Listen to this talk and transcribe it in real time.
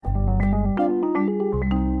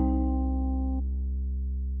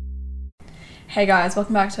Hey guys,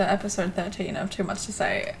 welcome back to episode 13 of Too Much to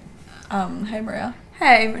Say. Hey Maria.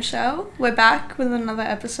 Hey Michelle, we're back with another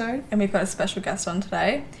episode. And we've got a special guest on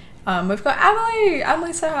today. We've got Amelie.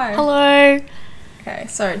 Amelie, say hi. Hello. Okay,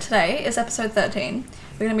 so today is episode 13.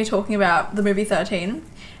 We're going to be talking about the movie 13.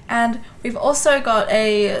 And we've also got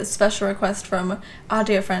a special request from our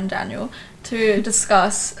dear friend Daniel to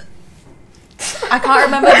discuss... I can't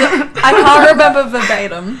remember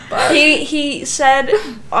verbatim, but He said,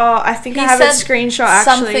 I think I have a screenshot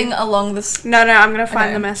actually. Something along this. No, I'm gonna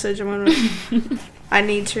find the message. I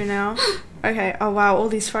need to now. Okay. Oh wow, all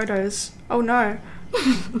these photos. Oh no.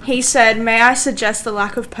 He said, "May I suggest the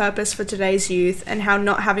lack of purpose for today's youth and how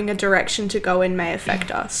not having a direction to go in may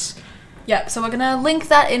affect us." Yep. So we're gonna link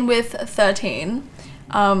that in with 13.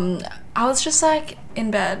 I was just like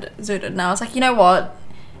in bed, zooted, and I was like, you know what?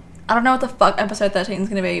 I don't know what the fuck episode 13 is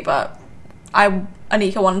going to be, but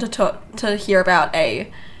Anika wanted to hear about a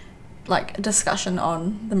discussion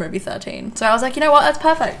on the movie 13. So I was like, you know what, that's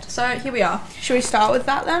perfect. So here we are. Should we start with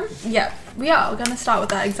that then? Yeah, we are. We're going to start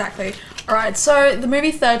with that, exactly. Alright, so the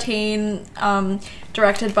movie 13,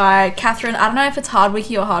 directed by Catherine, I don't know if it's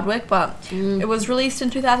Hardwicke or Hardwicke, but it was released in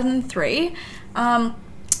 2003.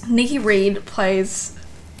 Nikki Reed plays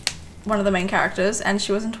one of the main characters, and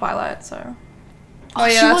she was in Twilight, so... Oh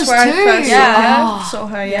yeah, that's where I first saw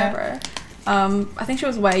her. Yeah, bro. I think she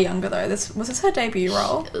was way younger though. Was this her debut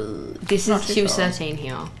role? She was 13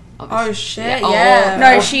 here. Obviously. Oh shit! Yeah. Yeah.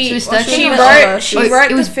 No, she was 13. She wrote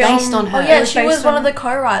it was the film. based on her. Oh yeah, she was one of the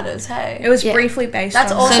co-writers. Hey. It was briefly based.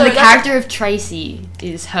 That's on also So the that's character of Tracy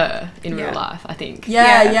is her in real life, I think.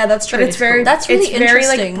 Yeah, that's true. But it's very. That's really it's very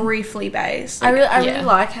interesting. Briefly based. I really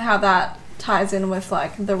like how that ties in with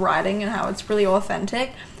the writing and how it's really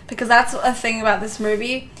authentic, because that's a thing about this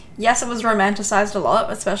movie. Yes, it was romanticized a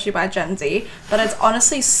lot, especially by Gen Z, but it's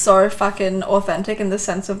honestly so fucking authentic in the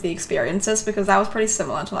sense of the experiences, because that was pretty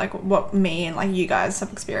similar to what me and you guys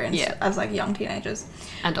have experienced as young teenagers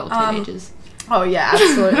And old teenagers. Oh yeah,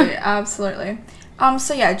 absolutely. Absolutely.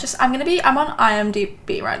 So yeah, I'm on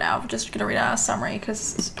IMDb right now. I'm just gonna read out a summary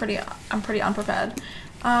because I'm pretty unprepared.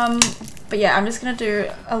 But yeah, I'm just gonna do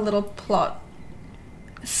a little plot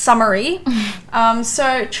summary.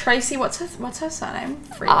 So Tracy, what's her surname?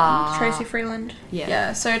 Freeland. Tracy Freeland.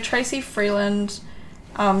 Yeah. So Tracy Freeland.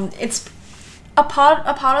 It's a part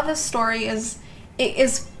of this story is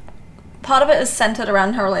part of it is centered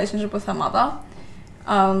around her relationship with her mother.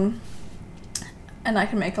 And I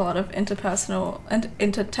can make a lot of interpersonal and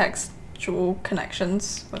intertextual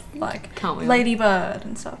connections with Lady Bird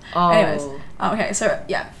and stuff. Oh. Anyways, okay, so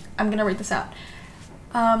yeah, I'm gonna read this out.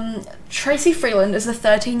 Tracy Freeland is a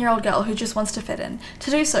 13-year-old girl who just wants to fit in.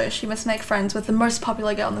 To do so, she must make friends with the most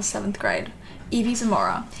popular girl in the 7th grade, Evie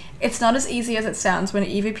Zamora. It's not as easy as it sounds when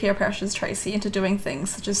Evie peer pressures Tracy into doing things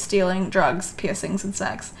such as stealing, drugs, piercings, and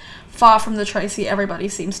sex. Far from the Tracy everybody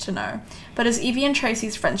seems to know. But as Evie and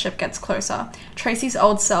Tracy's friendship gets closer, Tracy's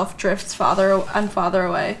old self drifts farther and farther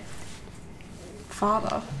away.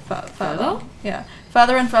 Further? Yeah.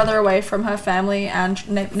 Further and further away from her family and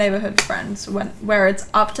neighborhood friends, where it's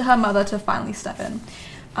up to her mother to finally step in.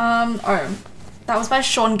 That was by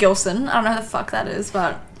Sean Gilson. I don't know who the fuck that is,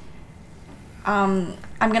 but I'm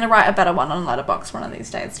gonna write a better one on Letterboxd one of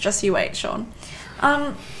these days. Just you wait, Sean.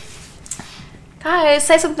 Guys,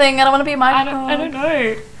 say something. I don't want to be a microphone. I don't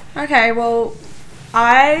know. Okay, well,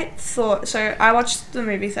 I watched the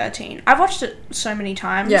movie 13. I've watched it so many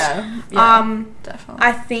times. Yeah, definitely.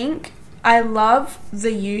 I think I love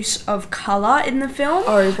the use of colour in the film.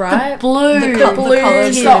 Oh, right. The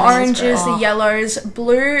blues, the oranges, the yellows,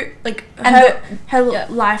 blue, her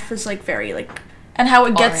life was very and how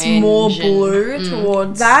it gets orange more blue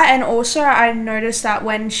towards that, and also I noticed that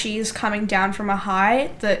when she's coming down from a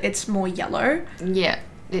high, that it's more yellow. Yeah.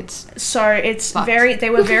 It's fucked. they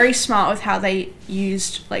were very smart with how they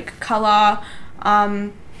used colour.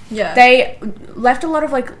 Yeah. They left a lot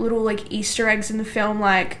of little Easter eggs in the film,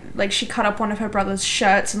 like she cut up one of her brother's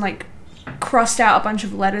shirts and crossed out a bunch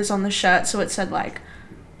of letters on the shirt so it said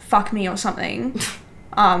fuck me or something.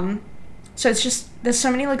 So it's just, there's so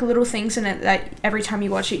many little things in it that every time you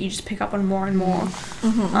watch it you just pick up on more and more. So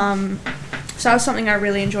that was something I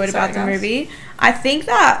really enjoyed about the movie. I think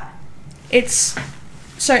that this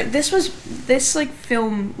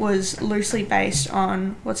film was loosely based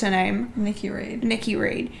on, what's her name? Nikki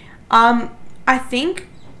Reed. I think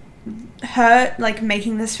her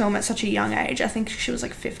making this film at such a young age, I think she was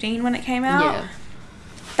 15 when it came out. Yeah.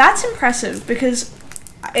 That's impressive because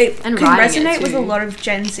it can resonate with a lot of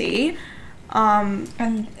Gen Z.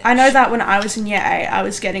 And I know that when I was in year 8, I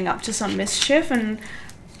was getting up to some mischief, and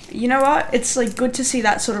you know what? It's like good to see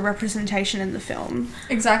that sort of representation in the film.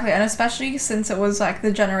 Exactly, and especially since it was like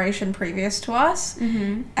the generation previous to us,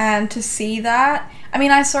 Mm-hmm. and to see that, I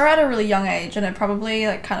mean, I saw it at a really young age, and it probably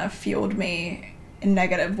like kind of fueled me in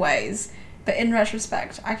negative ways. But in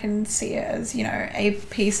retrospect, I can see it as, you know, a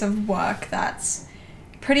piece of work that's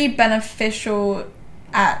pretty beneficial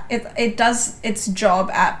at it. It does its job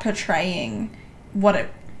at portraying what it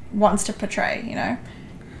wants to portray, you know.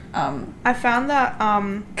 I found that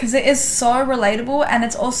Because it is so relatable, and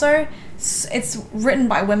it's also it's written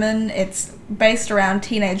by women. It's based around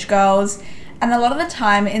teenage girls, and a lot of the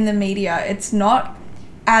time in the media, it's not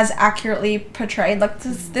as accurately portrayed. Like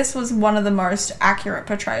this was one of the most accurate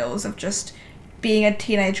portrayals of just being a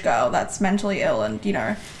teenage girl that's mentally ill, and you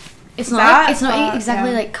know. It's That, not but,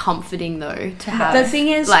 exactly yeah. like comforting though to have The thing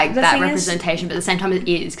is- like the that thing is- representation, but at the same time it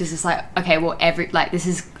is, because it's like, okay, well, this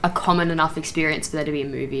is a common enough experience for there to be a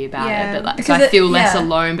movie about Yeah. it, but like, so Because I feel less yeah.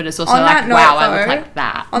 alone, but it's also On like, that note, wow, I look though, like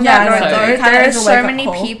that. on Yeah, that note, so though, it kinda there are is a so wake-up many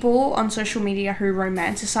call. people on social media who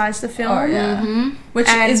romanticize the film. Oh yeah, Mhm. which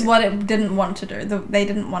And- is what it didn't want to do. They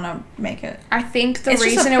didn't want to make it. I think the It's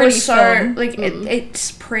just a reason it pretty was so film. like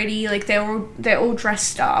it's pretty, like they're all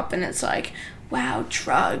dressed up, and it's like, wow,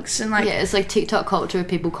 drugs, and like Yeah, it's like TikTok culture of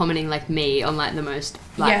people commenting like me on like the most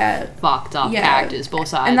like Yeah. fucked up Yeah. characters, but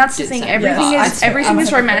also and that's the thing. Everything Yeah. is I'm everything a is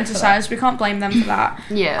hypocrite for that. romanticized. We can't blame them for that.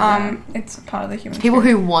 Yeah. It's part of the human People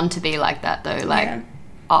experience. who want to be like that though, like Yeah.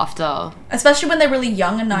 after. Especially when they're really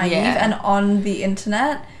young and naive Yeah. and on the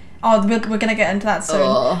internet. Oh, we're gonna get into that soon.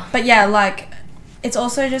 Ugh. But yeah, like, it's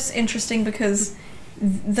also just interesting because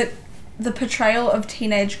the portrayal of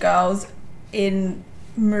teenage girls in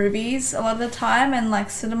movies a lot of the time, and like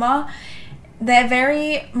cinema, they're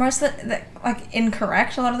very they're, like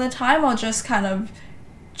incorrect a lot of the time, or just kind of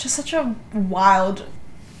just such a wild.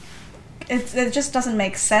 It just doesn't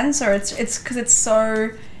make sense, or it's because it's so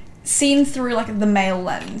seen through like the male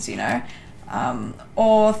lens, you know,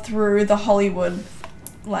 or through the Hollywood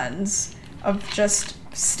lens of just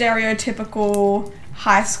stereotypical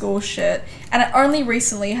high school shit, and it only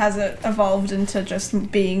recently has it evolved into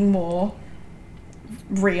just being more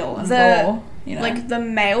real and raw, you know. Like the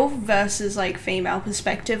male versus like female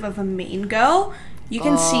perspective of a mean girl, you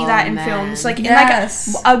can see Oh, that in man. films, like Yes.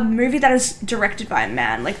 in like a movie that is directed by a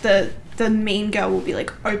man. Like the mean girl will be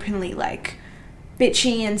like openly like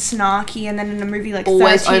bitchy and snarky, and then in a movie like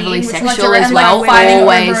Always 13, overly which was, sexual like, as around, well. like, fighting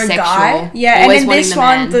Always over a sexual. guy. yeah, and Always in wanting this the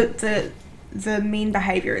one, man. the mean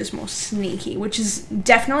behavior is more sneaky, which is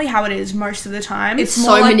definitely how it is most of the time. It's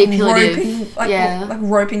more so like manipulative. roping, like, Yeah. like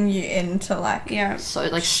roping you into like yeah, so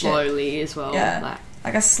like Shit. slowly as well. Yeah.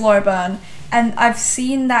 Like a slow burn. And I've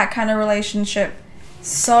seen that kind of relationship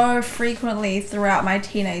so frequently throughout my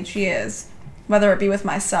teenage years, whether it be with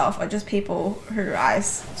myself or just people who I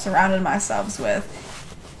surrounded myself with.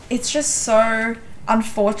 It's just so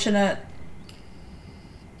unfortunate,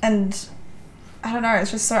 and I don't know,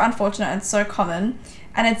 it's just so unfortunate and so common.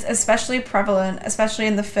 And it's especially prevalent, especially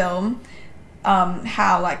in the film,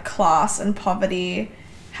 how like class and poverty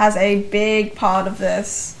has a big part of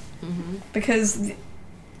this. Mm-hmm. Because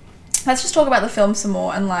let's just talk about the film some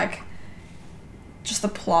more, and like just the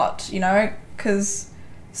plot, you know, because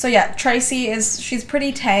so yeah, Tracy she's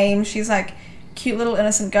pretty tame, she's like cute little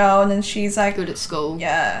innocent girl, and then she's like Good at school.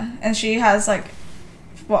 yeah, and she has like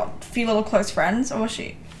few little close friends, or was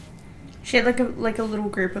she had like a little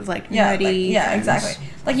group of like yeah nerdy like, yeah friends. exactly,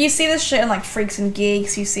 like you see this shit in like Freaks and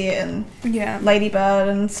Geeks, you see it in Yeah, Ladybird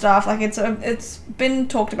and stuff, like it's been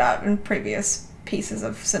talked about in previous pieces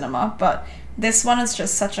of cinema, but this one is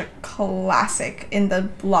just such a classic in the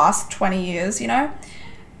last 20 years, you know.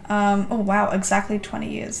 Oh wow, exactly 20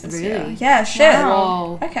 years this year. Really? Yeah, shit.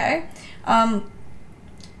 Wow. Okay.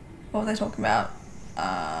 What were they talking about?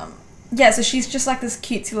 Yeah, so she's just like this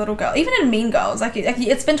cutesy little girl. Even in Mean Girls, like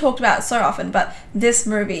it's been talked about so often, but this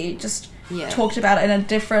movie just Yeah. talked about it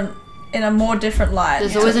in a more different light.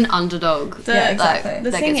 There's Yeah. always an underdog. Yeah, exactly. Like,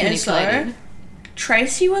 The that thing gets is, though, manipulated.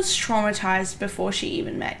 Tracy was traumatized before she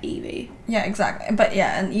even met Evie. Yeah, exactly. But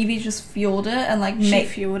yeah, and Evie just fueled it and like She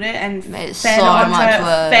fueled it and Made it fed so on much her,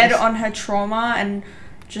 worse. fed on her trauma, and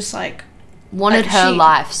just like Wanted like, her she-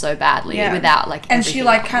 life so badly Yeah. without like. and she everything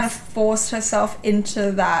like else. kind of forced herself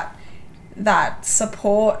into that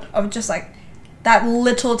support of just like that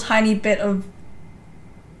little tiny bit of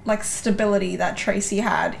like stability that Tracy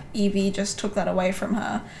had. Evie just took that away from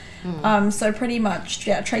her. So pretty much,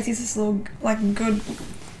 yeah, Tracy's this little like good.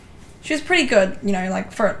 She was pretty good, you know,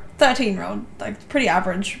 like for a 13-year-old, like pretty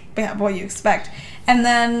average, what you expect. And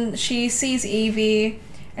then she sees Evie,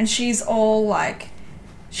 and she's all like,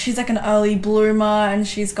 she's like an early bloomer, and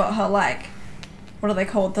she's got her like what are they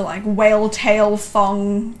called? The like whale tail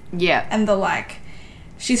thong. Yeah. And the like,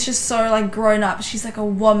 she's just so like grown up. She's like a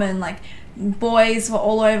woman. Like boys were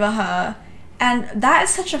all over her, and that is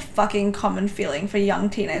such a fucking common feeling for young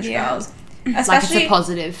teenage girls. Especially, like it's a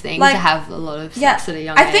positive thing to have a lot of sex at a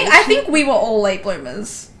young age. I think we were all late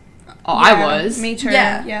bloomers. Oh, yeah, I was. Me too.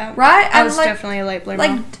 Yeah. Right? I was definitely a late bloomer.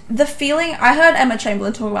 Like, the feeling... I heard Emma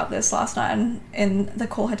Chamberlain talk about this last night in the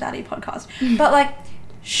Call Her Daddy podcast. But, like,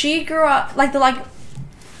 she grew up... Like, they're like,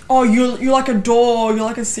 oh, you're like a door, you're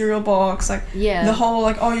like a cereal box. Like, the whole,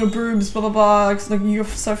 like, oh, your boobs, blah, blah, blah. Like, you're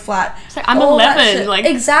so flat. It's like, I'm 11. Like...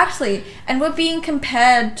 Exactly. And we're being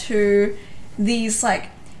compared to these, like,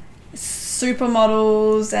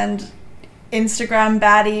 supermodels and Instagram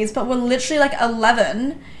baddies. But we're literally, like,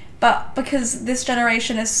 11... But because this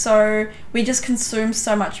generation is so... We just consume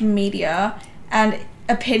so much media and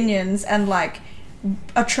opinions and, like,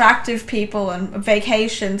 attractive people and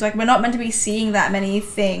vacations. Like, we're not meant to be seeing that many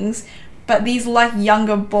things. But these, like,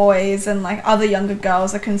 younger boys and, like, other younger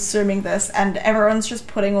girls are consuming this. And everyone's just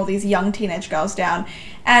putting all these young teenage girls down.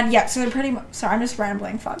 And, yeah, so they're pretty much... Sorry, I'm just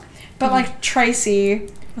rambling, fuck. But, like, Tracy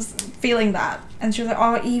was feeling that. And she was like,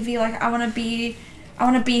 oh, Evie, like, I want to be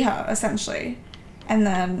her, essentially. And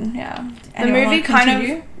then, the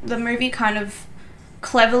movie kind of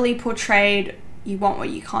cleverly portrayed you want what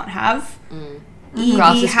you can't have.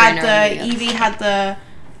 Evie had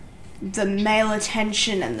the male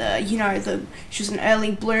attention and she was an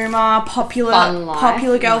early bloomer,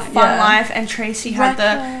 popular girl, fun life, and Tracy had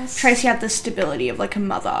the stability of like a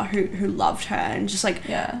mother who loved her and just like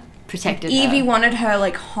protected Evie her. wanted her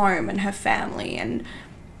like home and her family, and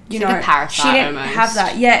you know, a parasite she didn't almost. have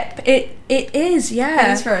that. Yeah, it is. Yeah,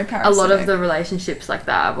 it is very parasitic. A lot of the relationships like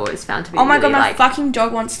that I've always found to be. Oh my god, my like, fucking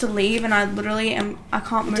dog wants to leave, and I literally am. I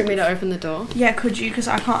can't move. Do you want me to open the door? Yeah, could you? Because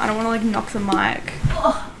I can't. I don't want to like knock the mic.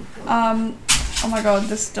 Oh my god,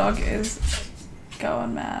 this dog is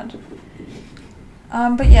going mad.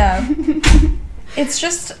 But yeah, it's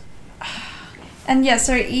just, and yeah.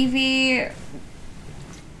 So Evie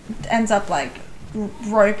ends up like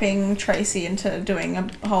roping Tracy into doing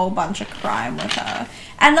a whole bunch of crime with her,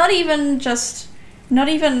 and not even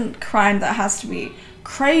crime that has to be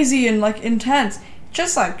crazy and like intense,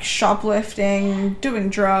 just like shoplifting, doing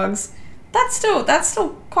drugs. That's still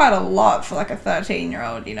quite a lot for like a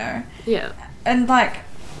 13-year-old, you know. Yeah. And like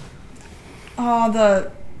and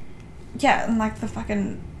like the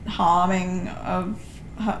fucking harming of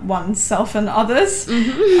oneself and others.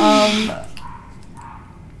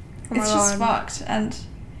 It's just fucked. And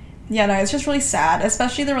yeah, no, it's just really sad,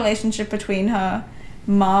 especially the relationship between her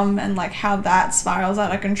mum and like how that spirals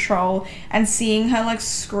out of control, and seeing her like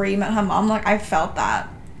scream at her mum. Like, I felt that.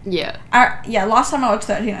 Yeah. Last time I watched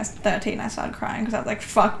 13 I started crying because I was like,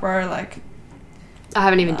 fuck, bro, like, I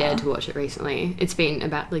haven't even dared to watch it recently. It's been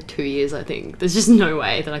about like 2 years, I think. There's just no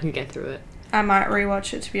way that I can get through it. I might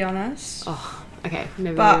rewatch it, to be honest. Oh, okay.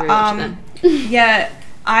 Maybe we'll rewatch it then. Yeah,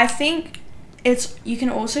 I think you can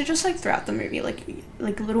also just like throughout the movie, like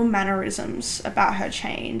little mannerisms about her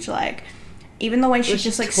change, like even the way she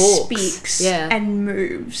just like talks. speaks and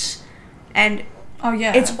moves, and oh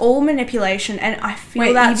yeah, it's all manipulation. And I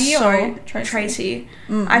feel that Evie so or Tracy.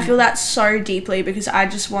 I feel that so deeply because I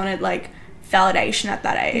just wanted like validation at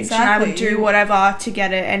that age, and I would do whatever to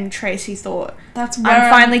get it. And Tracy thought, I'm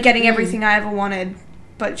finally getting everything I ever wanted,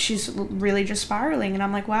 but she's really just spiraling. And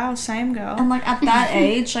I'm like, wow, same girl. And like at that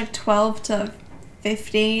age, like 12 to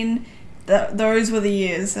 15, those were the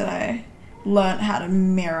years that I learnt how to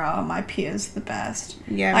mirror my peers the best.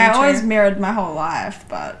 Yeah, like, I always mirrored my whole life,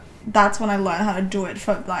 but that's when I learned how to do it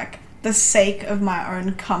for like the sake of my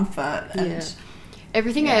own comfort. And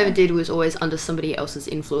everything I ever did was always under somebody else's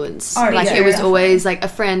influence. Oh, like it was always like a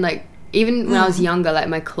friend, like even when I was younger, like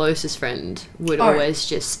my closest friend would always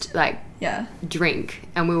just like drink,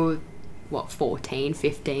 and we were 14,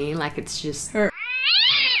 15, like it's just are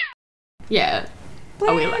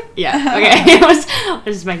we like okay. I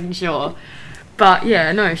was just making sure, but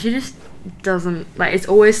yeah, no, she just doesn't, like, it's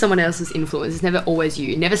always someone else's influence. It's never always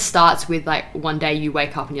you. It never starts with like one day you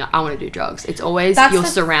wake up and you're like, I want to do drugs. It's always your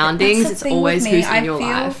surroundings. It's always who's in your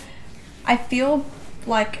life. I feel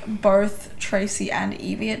like both Tracy and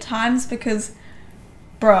Evie at times, because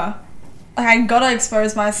bruh, like, I gotta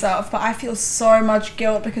expose myself, but I feel so much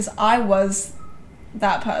guilt because I was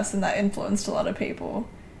that person that influenced a lot of people.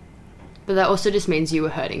 But that also just means you were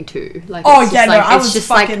hurting too. Like, I was just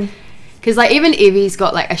fucking... Because, like, even Evie's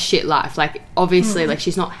got, like, a shit life. Like, obviously, like,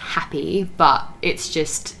 she's not happy, but it's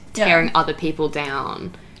just tearing other people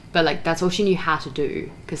down. But, like, that's all she knew how to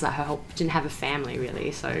do. Because, like, didn't have a family,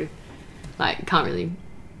 really. So, like, can't really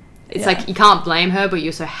It's like you can't blame her, but you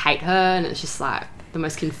also hate her, and it's just like the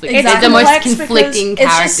most conflicting. Exactly. The most Complex conflicting it's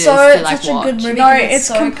characters just so, to like such a watch. good movie. No, because it's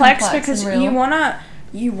so complex and because real.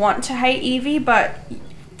 you want to hate Evie, but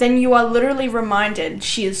then you are literally reminded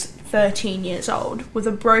she is 13 years old with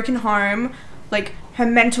a broken home. Like, her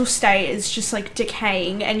mental state is just like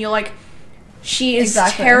decaying, and you're like, she is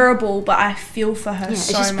terrible, but I feel for her so much.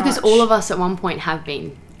 It's just because all of us at one point have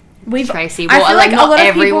been Tracy. I Well, feel like like not a lot of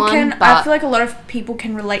everyone, people can. but I feel like a lot of people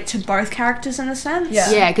can relate to both characters in a sense.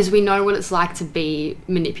 Yeah. because we know what it's like to be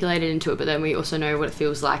manipulated into it, but then we also know what it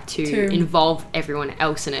feels like to involve everyone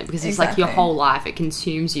else in it, because it's like your whole life, it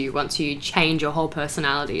consumes you. Once you change your whole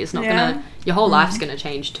personality, it's not gonna, your whole life's gonna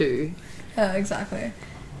change too. Exactly.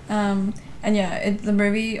 And the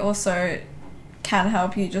movie also can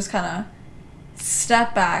help you just kind of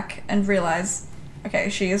step back and realize, okay,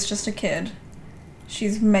 she is just a kid.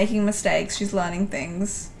 She's making mistakes. She's learning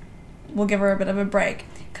things. We'll give her a bit of a break.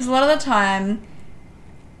 Because a lot of the time,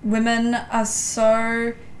 women are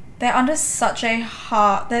they're under such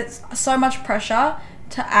there's so much pressure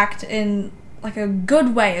to act in like a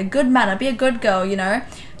good way, a good manner, be a good girl, you know?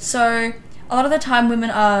 So a lot of the time women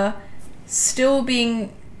are still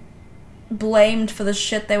being blamed for the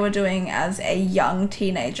shit they were doing as a young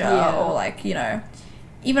teenager or like, you know,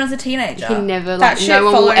 even as a teenager. You can never, like, no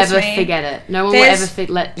one will ever forget it. No one will ever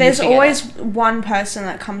let you There's forget always it. one person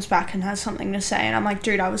that comes back and has something to say, and I'm like,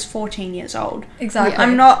 dude, I was 14 years old. Exactly.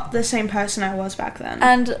 I'm not the same person I was back then.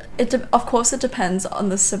 And of course it depends on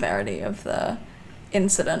the severity of the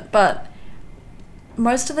incident, but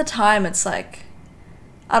most of the time it's like,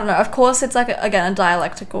 I don't know, of course it's like, again, a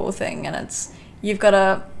dialectical thing, and it's, you've got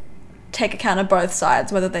to take account of both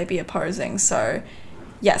sides, whether they be opposing. So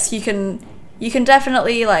yes, you can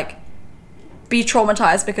definitely like be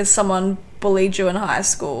traumatized because someone bullied you in high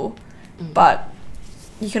school, but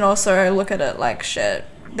you can also look at it like, shit,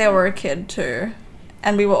 they were a kid too,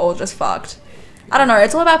 and we were all just fucked. I don't know,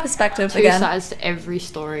 it's all about perspective again. Two sides to every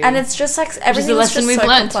story. And it's just like everything is just so complex. Which is a lesson we've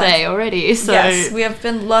learnt today already. So. Yes, we have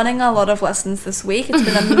been learning a lot of lessons this week. It's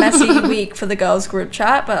been a messy week for the girls' group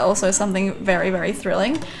chat, but also something very, very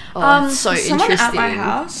thrilling. It's so someone interesting. at my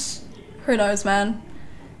house. Who knows, man?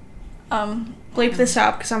 Bleep this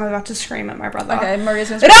out because I'm about to scream at my brother. Okay, Maria's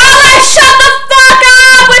gonna scream. Shut the fuck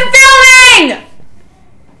up! We're filming!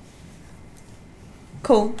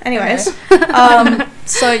 Cool. Anyways. Okay.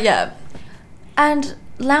 So yeah. And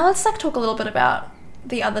now let's like talk a little bit about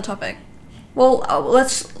the other topic. Well,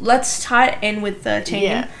 let's tie it in with 13.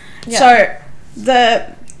 Yeah. So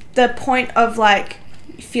the point of like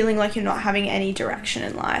feeling like you're not having any direction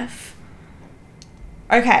in life.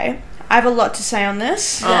 Okay, I have a lot to say on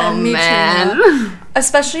this. Yeah, me man. too.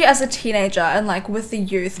 Especially as a teenager and like with the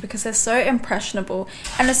youth, because they're so impressionable,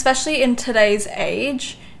 and especially in today's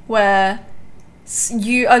age where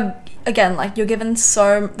you are, again, like you're given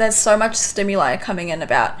there's so much stimuli coming in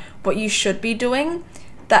about what you should be doing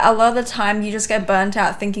that a lot of the time you just get burnt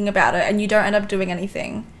out thinking about it and you don't end up doing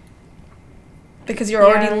anything because you're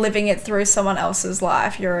already living it through someone else's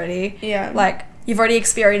life. You're already like, you've already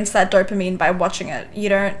experienced that dopamine by watching it. You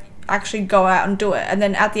don't actually go out and do it, and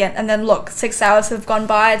then at the end, and then look, 6 hours have gone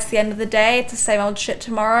by, it's the end of the day, it's the same old shit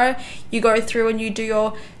tomorrow. You go through and you do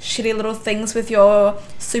your shitty little things with your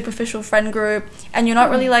superficial friend group, and you're not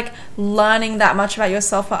really like learning that much about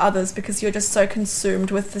yourself or others because you're just so consumed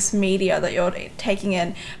with this media that you're taking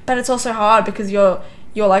in. But it's also hard because you're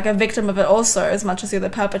like a victim of it also, as much as you're the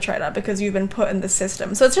perpetrator, because you've been put in the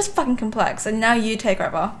system. So it's just fucking complex. And now you take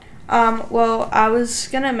over. Well, I was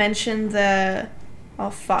gonna mention oh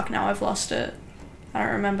fuck, now I've lost it. I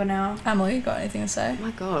don't remember now. Amelie, you got anything to say? Oh my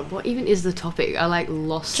god, what even is the topic? I like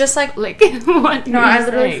lost. Just like what? No, I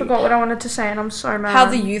literally forgot what I wanted to say, and I'm so mad. How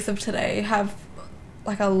the youth of today have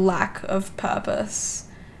like a lack of purpose,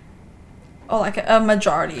 or like a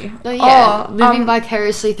majority. Oh yeah, living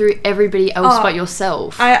vicariously through everybody else but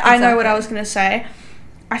yourself. I know what I was gonna say.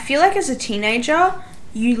 I feel like as a teenager,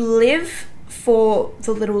 you live for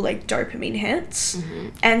the little like dopamine hits,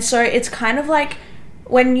 and so it's kind of like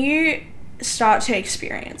when you start to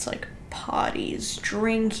experience like parties,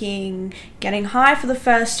 drinking, getting high for the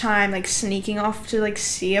first time, like sneaking off to like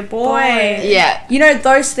see a boy. Yeah. You know,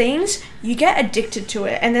 those things, you get addicted to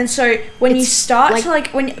it. And then so when you start to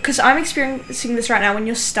like, because I'm experiencing this right now, when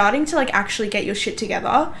you're starting to like actually get your shit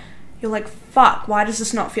together, you're like, fuck, why does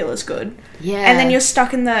this not feel as good? Yeah. And then you're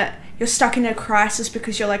stuck in a crisis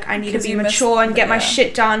because you're like, I need to be mature and get my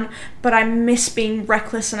shit done, but I miss being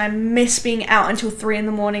reckless and I miss being out until 3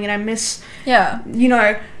 a.m. and I miss, you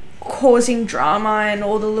know, causing drama and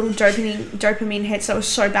all the little dopamine hits that was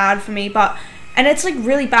so bad for me. And it's like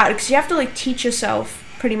really bad because you have to like teach yourself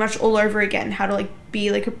pretty much all over again how to like be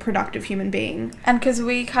like a productive human being. And because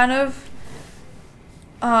we kind of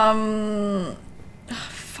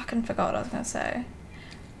fucking forgot what I was gonna say.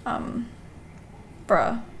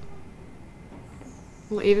 Bruh.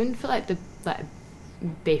 Well, even for like the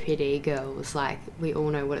BPD girls, like we all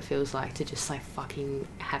know what it feels like to just like fucking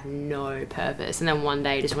have no purpose, and then one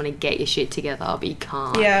day you just want to get your shit together, but you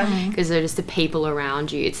can't. Yeah. Because they're just the people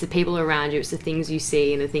around you. It's the people around you. It's the things you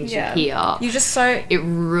see and the things you hear. You just so... It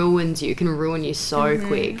ruins you. It can ruin you so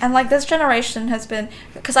quick. And like this generation has been...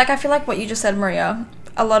 Because like I feel like what you just said, Maria,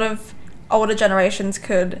 a lot of older generations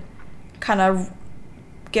could kind of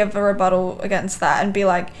give a rebuttal against that and be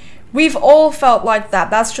like, we've all felt like that.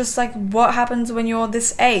 That's just like what happens when you're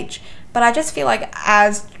this age. But I just feel like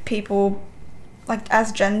as people, like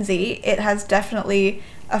as Gen Z, it has definitely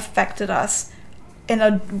affected us in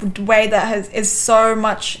a way that is so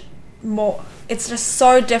much more... It's just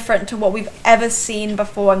so different to what we've ever seen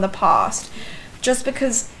before in the past. Just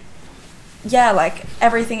because, yeah, like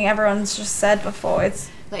everything everyone's just said before, it's...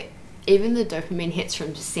 Like, even the dopamine hits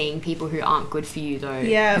from just seeing people who aren't good for you, though.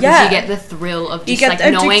 Yeah. Because you get the thrill of just like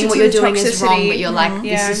knowing what you're doing is wrong, but you're like,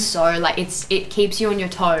 this is so like it keeps you on your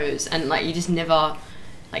toes, and like you just never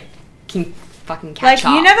like can fucking catch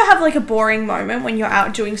up. You never have like a boring moment when you're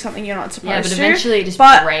out doing something you're not supposed to. Yeah, but eventually it just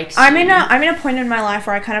breaks. I'm in a point in my life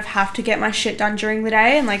where I kind of have to get my shit done during the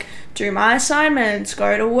day and like do my assignments,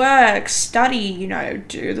 go to work, study, you know,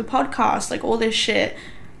 do the podcast, like all this shit,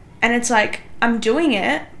 and it's like I'm doing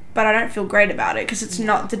it, but I don't feel great about it because it's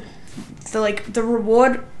not the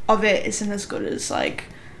reward of it isn't as good as like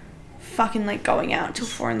fucking like going out till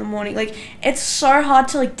 4 a.m. Like it's so hard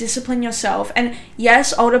to like discipline yourself. And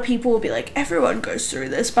yes, older people will be like, everyone goes through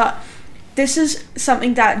this, but this is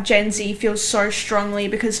something that Gen Z feels so strongly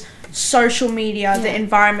because social media, the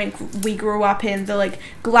environment we grew up in, the like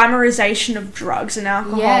glamorization of drugs and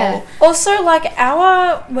alcohol. Also like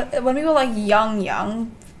when we were like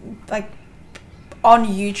young, like on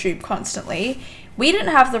YouTube constantly, we didn't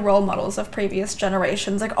have the role models of previous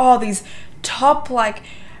generations, like these top like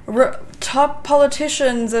top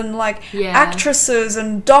politicians and like actresses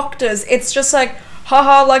and doctors. It's just like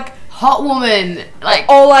haha, like hot woman,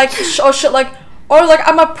 like shit, like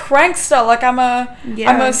I'm a prankster, like I'm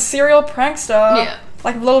a serial prankster,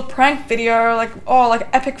 like a little prank video, like like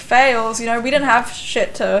epic fails, you know. We didn't have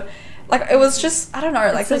shit to like, it was just, I don't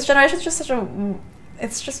know, like this generation's just such a,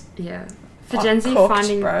 it's just for Gen Z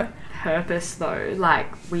finding purpose though, like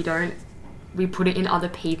we put it in other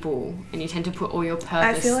people, and you tend to put all your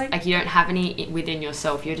purpose, I feel like you don't have any within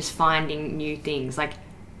yourself. You're just finding new things, like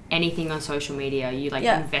anything on social media you like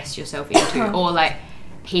invest yourself into, or like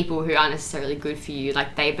people who aren't necessarily good for you,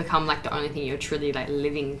 like they become like the only thing you're truly like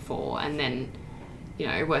living for. And then, you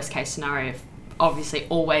know, worst case scenario obviously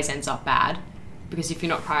always ends up bad, because if you're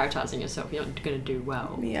not prioritizing yourself, you're not going to do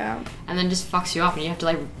well. Yeah. And then just fucks you up, and you have to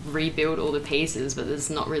like rebuild all the pieces, but there's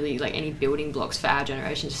not really like any building blocks for our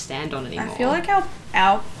generation to stand on anymore. I feel like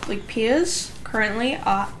our like peers currently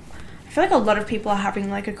are, I feel like a lot of people are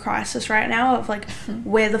having like a crisis right now of like,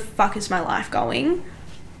 where the fuck is my life going?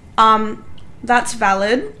 That's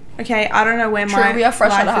valid. Okay, I don't know where my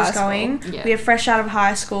life is going. Yeah. We are fresh out of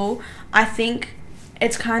high school. I think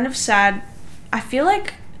it's kind of sad. I feel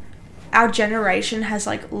like our generation has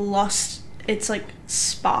like lost its like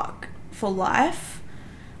spark for life.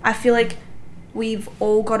 I feel like we've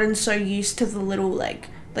all gotten so used to the little like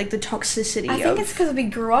the toxicity. I think it's because we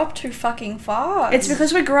grew up too fucking fast. It's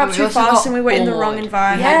because we grew up too fast and we were in the wrong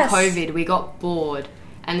environment. We had COVID, we got bored.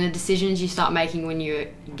 And the decisions you start making when you're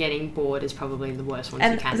getting bored is probably the worst ones you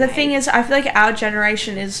can make. And the thing is, I feel like our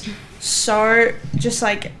generation is so just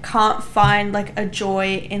like can't find like a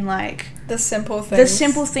joy in like the simple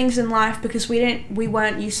things in life, because we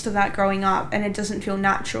weren't used to that growing up, and it doesn't feel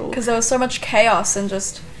natural. Because there was so much chaos and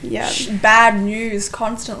just bad news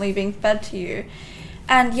constantly being fed to you.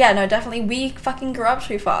 And definitely we fucking grew up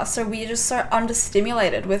too fast, so we're just so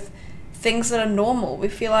understimulated with things that are normal. We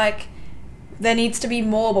feel like there needs to be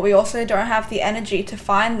more, but we also don't have the energy to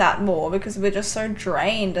find that more because we're just so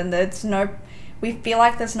drained, and we feel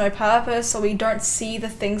like there's no purpose, or we don't see the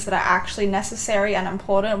things that are actually necessary and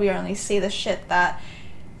important. We only see the shit that,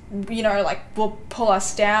 you know, like will pull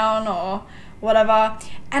us down or whatever.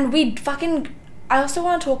 And I also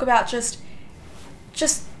want to talk about just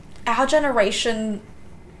our generation.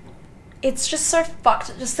 It's just so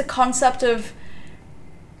fucked, just the concept of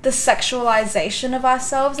the sexualization of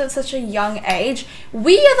ourselves at such a young age.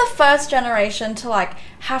 We are the first generation to like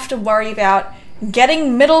have to worry about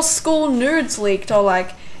getting middle school nudes leaked, or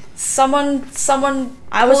like someone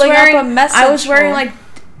I was wearing like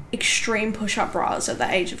extreme push-up bras at the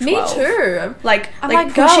age of 12. Me too. Like I'm like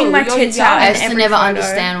like, pushing girl, my you're tits young. out I in used to every never photo.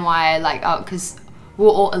 understand why, like, because we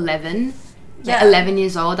were all 11. Yeah. 11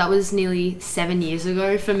 years old. That was nearly 7 years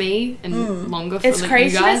ago for me, and longer for It's like,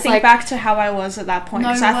 crazy you guys. to think like, back to how I was at that point, No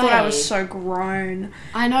because I thought I way. was so grown.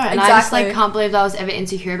 I know, and I just like Exactly. can't believe that I was ever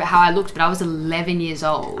insecure about how I looked, but I was 11 years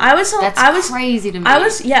old. That's I was crazy to me. I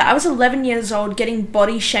was 11 years old getting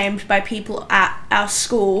body shamed by people at our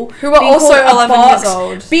school Who were being also called a 11 years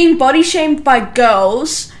old. being body shamed by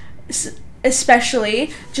girls,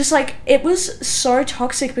 especially. Just like, it was so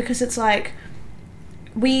toxic, because it's like,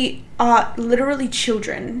 we are literally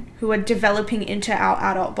children who are developing into our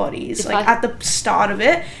adult bodies, at the start of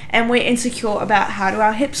it, and we're insecure about how do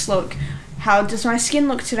our hips look, how does my skin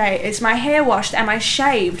look today, is my hair washed, am I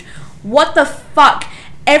shaved, what the fuck,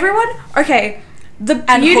 everyone, okay, the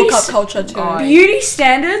And beauty hookup culture too. Oh, beauty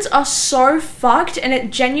standards are so fucked, and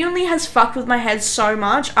it genuinely has fucked with my head so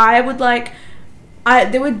much. There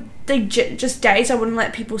were just days I wouldn't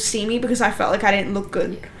let people see me because I felt like I didn't look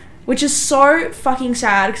good. Which is so fucking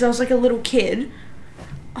sad, because I was like a little kid.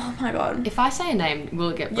 Oh my god. If I say a name, will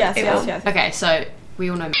it get Yes, bleeped yes, out? yes. Okay, so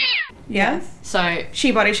we all know. Yeah? So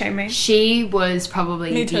She body shamed me. she was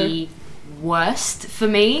probably Me too. the worst for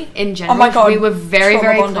me in general. Oh my God, we were very, trauma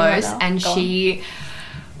very bonding right close, now. and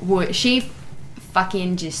Go she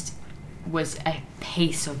fucking just was a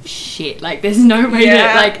piece of shit. Like, there's no way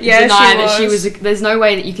Yeah, to like yeah, deny she that she was. was. There's no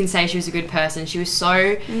way that you can say she was a good person. She was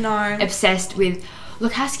so No. obsessed with,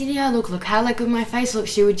 look how skinny I look how like good my face looks.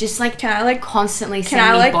 She would just like Can I like constantly can send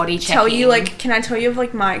I me like body checking. tell you like can I tell you of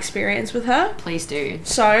like my experience with her? Please do.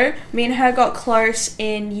 So me and her got close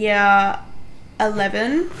in year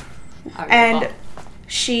 11, I and remember.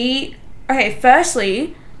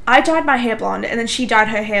 firstly, I dyed my hair blonde, and then she dyed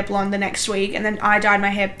her hair blonde the next week, and then I dyed my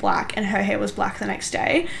hair black, and her hair was black the next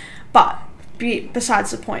day. But besides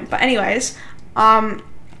the point. But anyways,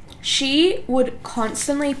 she would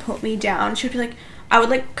constantly put me down. She'd be like, I would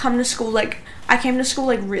like come to school, like I came to school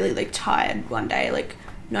like really like tired one day, like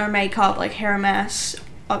no makeup, like hair a mess,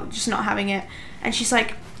 just not having it, and she's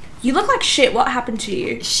like, you look like shit, what happened to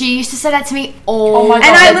you? She used to say that to me all my the God.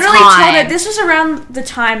 And I time. literally told her, this was around the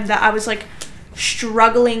time that I was like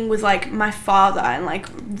struggling with like my father and like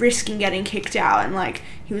risking getting kicked out, and like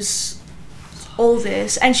he was all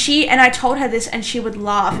this, and I told her this, and she would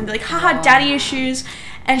laugh and be like, haha, daddy issues.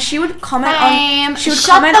 And she would comment Same. on she would Shut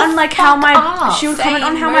comment the on like how fuck my up. she would comment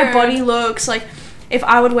on Same how my word. body looks, like if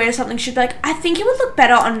I would wear something, she'd be like, I think it would look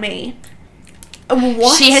better on me.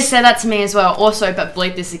 What? She has said that to me as well. Also, but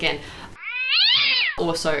bleep this again.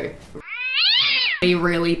 Also,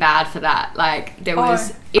 really bad for that. Like, there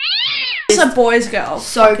was It's a boys girl.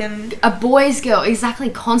 so Fucking, a boy's girl, exactly,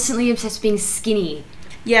 constantly obsessed with being skinny,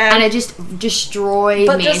 yeah. and it just destroyed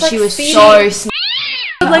But me. just, And like, she was feeding- so sm-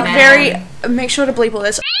 like man. very make sure to bleep all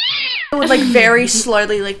this. I would like very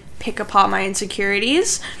slowly like pick apart my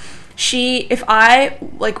insecurities. If I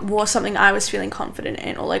like wore something I was feeling confident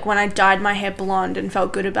in, or like when I dyed my hair blonde and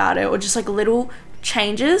felt good about it, or just like little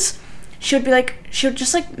changes, she would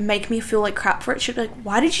just like make me feel like crap for it. She'd be like,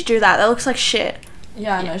 why did you do that looks like shit.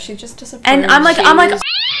 Yeah, I know. She just disapproved. And I'm like, She was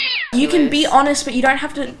you can be ridiculous. honest, but you don't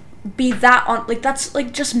have to be that on, like that's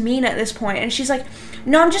like just mean at this point. And she's like,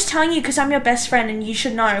 no, I'm just telling you because I'm your best friend and you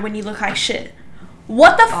should know when you look like shit.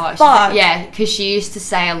 What the Oh, fuck? yeah, because she used to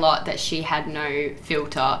say a lot that she had no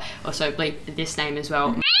filter. Also, bleep this name as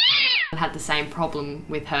well. Had the same problem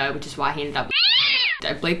with her, which is why he ended up.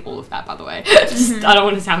 I bleep all of that, by the way. Just, I don't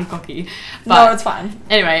want to sound cocky. But no, it's fine.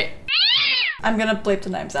 anyway, I'm gonna bleep the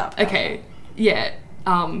names out. okay, yeah.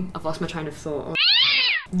 I've lost my train of thought.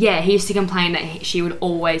 Yeah, he used to complain that she would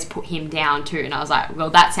always put him down too, and I was like, well,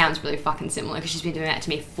 that sounds really fucking similar because she's been doing that to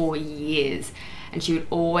me for years, and she would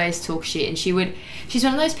always talk shit, and she's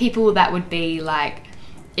one of those people that would be like,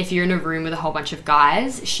 if you're in a room with a whole bunch of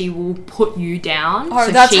guys, she will put you down. Oh,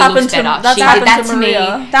 so that's she happened looks to- better. that's She happened did that to to me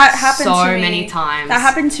Maria. That happened so to me many times. That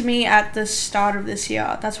happened to me at the start of this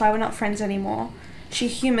year. That's why we're not friends anymore. She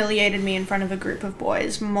humiliated me in front of a group of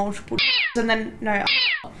boys, multiple and then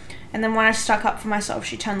and then when I stuck up for myself,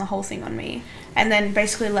 she turned the whole thing on me, and then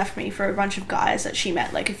basically left me for a bunch of guys that she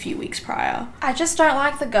met like a few weeks prior. I just don't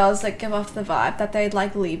like the girls that give off the vibe that they'd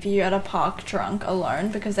like leave you at a park drunk alone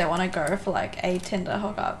because they want to go for like a Tinder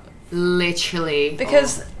hookup. Literally.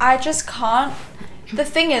 Because I just can't. The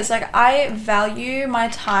thing is, like, I value my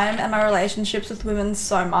time and my relationships with women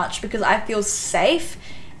so much because I feel safe,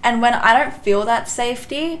 and when I don't feel that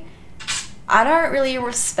safety, I don't really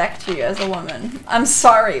respect you as a woman. I'm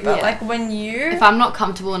sorry, but Yeah. like when you If I'm not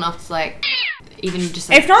comfortable enough to like, even just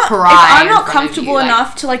like If not, cry if I'm in not front of comfortable you, like-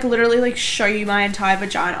 enough to like literally like show you my entire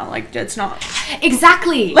vagina, like it's not.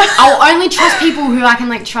 Exactly. I'll only trust people who I can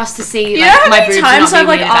like trust to see You like know how my many boobs and times not I've be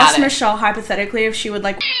like weird about asked it. Michelle hypothetically if she would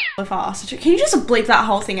like if I asked her to. Can you just bleep that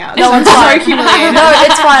whole thing out? No, It's it's so fine. humiliating. No,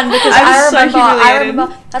 it's fine because I'm so I humiliated.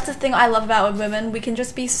 remember that's the thing I love about women. We can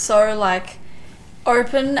just be so like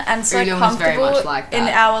open and so Una was very comfortable much like in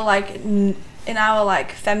that. our in our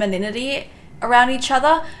like femininity around each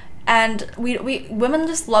other. And we women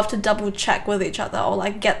just love to double check with each other or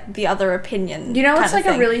like get the other opinion. You know what's kind of like a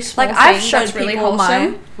thing. really small like thing I've showed that's really people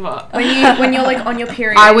wholesome? my What? When you're like on your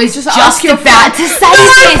period. I was just just ask your about to say this.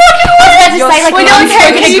 I was You're about to say like when the you're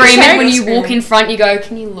unspoken okay, agreement check. when you walk in front, you go,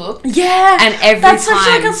 "Can you look?" Yeah, And every that's time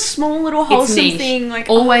such like a small little it's wholesome niche. thing. Like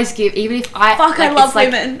Always give, even if I Fuck, I like, love it's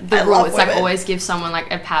like women. The I rule, love it's like women. always give someone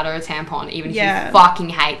like a pad or a tampon, even Yeah. if you fucking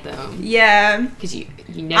hate them, yeah. because you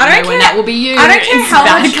never I don't know when care- that will be you. I don't care It's how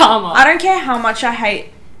bad much. karma. I don't care how much I hate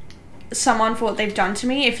someone for what they've done to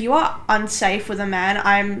me. If you are unsafe with a man,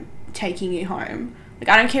 I'm taking you home. Like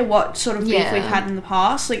I don't care what sort of beef Yeah. we've had in the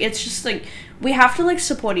past. Like it's just like we have to like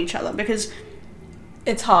support each other because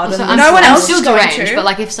it's hard. Also, and I'm no still, one I'm else still is going deranged, to. but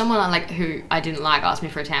like if someone like who I didn't like asked me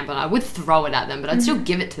for a tampon, I would throw it at them, but I'd still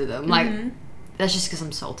give it to them. Like that's just because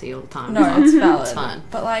I'm salty all the time. No, it's valid. It's fine.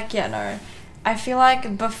 But like, yeah, no. I feel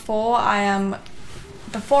like before I'm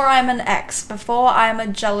an ex, before I am a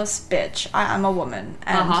jealous bitch, I am a woman.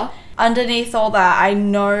 And underneath all that, I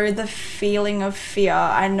know the feeling of fear.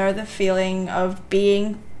 I know the feeling of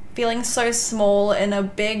feeling so small in a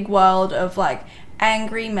big world of like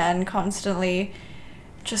angry men constantly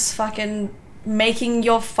just fucking making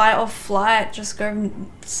your fight or flight just go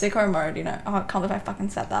sicko mode, you know. Oh, I can't believe I fucking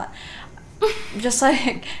said that. Just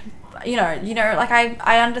like, you know, like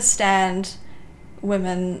I understand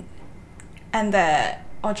women and their,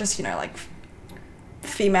 or just, you know, like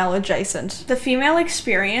female adjacent. the female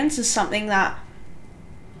experience is something that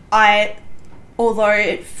although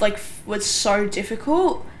it like was so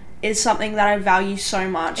difficult, is something that I value so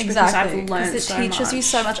much because I've learned it so teaches much. you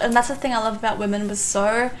so much, and that's the thing I love about women, was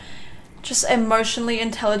so just emotionally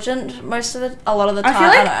intelligent a lot of the time. I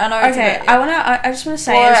feel like I know it's okay. a bit, I just want to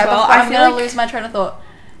say as well. I'm I feel gonna like lose my train of thought.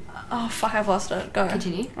 Oh fuck, I've lost it. Go.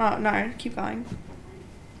 Continue. oh no, keep going.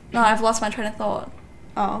 No, I've lost my train of thought.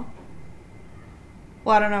 Oh.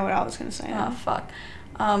 Well, I don't know what I was gonna say. Oh now. fuck.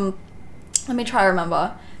 Let me try to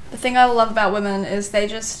remember. The thing I love about women is they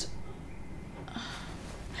just,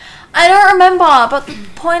 I don't remember, but the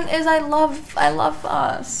point is I love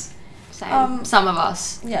us. Same. Some of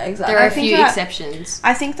us. Yeah, exactly. There are I a think few that- exceptions.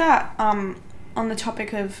 I think that on the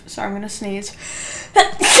topic of sorry, I'm gonna sneeze.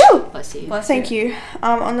 Bless you. Bless Thank you.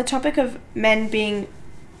 On the topic of men being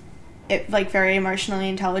like very emotionally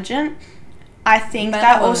intelligent, I think Men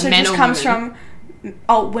that or also women? just Men or comes women?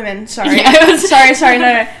 from women. Sorry, Yeah. sorry.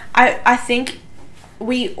 No. I think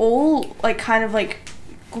we all like kind of like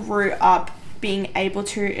grew up being able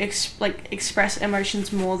to express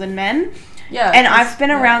emotions more than men. Yeah. And I've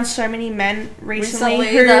been around so many men recently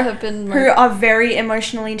who that have been who are very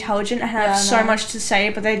emotionally intelligent and have Yeah, I so know. much to say,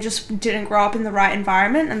 but they just didn't grow up in the right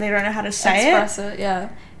environment and they don't know how to say express it. Yeah,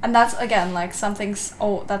 and that's again like something's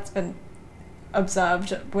that's been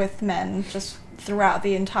observed with men just throughout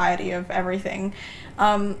the entirety of everything,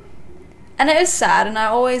 and it is sad. And I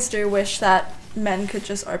always do wish that men could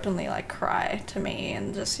just openly like cry to me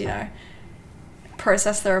and just, you know,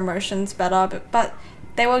 process their emotions better, but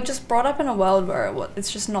they were just brought up in a world where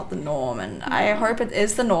it's just not the norm, and I hope it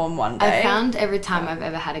is the norm one day. I found every time I've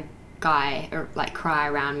ever had a guy or like cry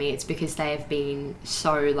around me, it's because they've been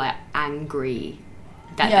so like angry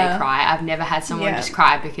that Yeah. they cry. I've never had someone Yeah. just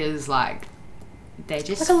cry because like they're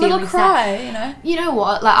just like a little feeling sad. cry, you know. You know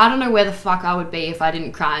what? Like I don't know where the fuck I would be if I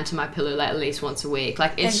didn't cry into my pillow like at least once a week.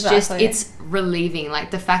 Like it's Exactly. it's relieving.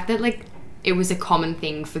 Like the fact that like it was a common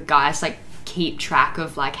thing for guys like keep track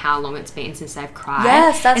of like how long it's been since they've cried.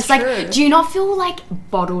 Yes, that's it's true. like, do you not feel like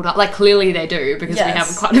bottled up? Like clearly they do, because we have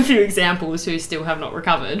Yes. quite a few examples who still have not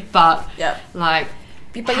recovered. But Yeah. like,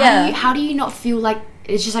 But how do you not feel like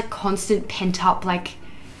it's just like constant pent up like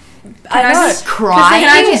I know. crying?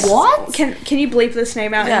 Can I just- What? Can you bleep this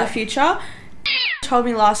name out in Yeah. the future? Told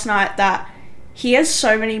me last night that he has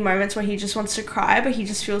so many moments where he just wants to cry, but he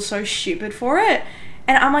just feels so stupid for it.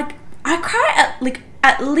 And I'm like, I cry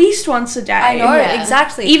at least once a day. I know, Yeah.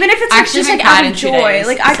 exactly. Even if it's I like, actually just like haven't out of cried in 2 joy, days,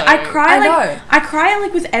 like so- I cry, I like know. I cry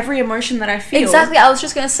like with every emotion that I feel. Exactly, I was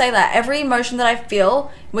just going to say that. Every emotion that I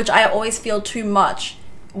feel, which I always feel too much,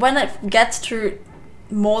 when it gets to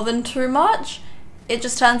more than too much, it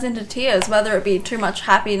just turns into tears, whether it be too much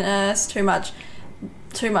happiness, too much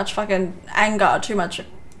fucking anger, too much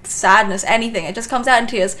sadness, anything. It just comes out in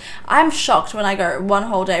tears. I'm shocked when I go one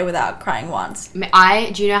whole day without crying once. Do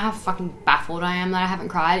you know how fucking baffled I am that I haven't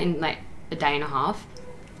cried in like a day and a half?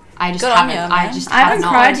 I just Good on haven't. you, I man. just I haven't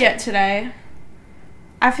have cried not. yet today.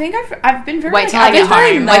 I think I've been very. Wait till I I've get been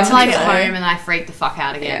very home. Wait till I get low home today. and I freak the fuck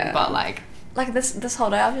out again. Yeah. But like This whole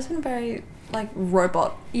day, I've just been very like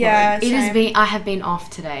robot. Yeah, mode. it has same. been. I have been off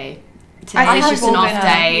today. I Today think is we've just an all off been,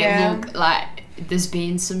 day. yeah. Look, like there's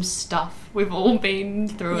been some stuff. We've all been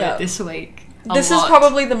through Yeah. it this week. This is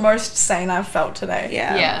probably the most sane I've felt today.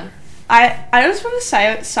 Yeah. Yeah. I just want to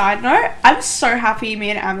say, side note, I'm so happy me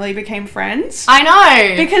and Amelie became friends. I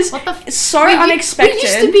know. Because what the it's so we, unexpected. We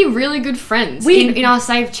used to be really good friends in our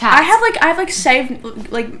saved chats. I have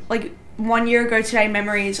saved like 1 year ago today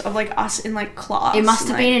memories of like us in like class. It must have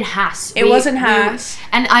like, been in Haas. It was in Haas.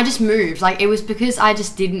 And I just moved. Like, it was because I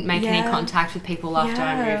just didn't make any Yeah. contact with people after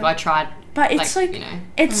I Yeah. moved. I tried. But it's like, you know.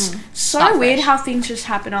 it's so start weird fresh. how things just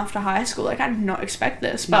happen after high school. Like, I did not expect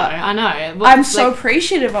this, No, but I know. Well, I'm so like,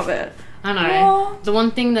 appreciative of it. I know. Aw. The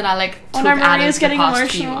one thing that I like Oh, took no, out of Maria's the getting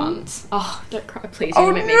past few emotional. months. Oh, don't cry, please. Oh,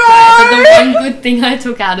 You're gonna make me no. cry. But the one good thing I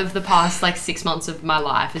took out of the past like 6 months of my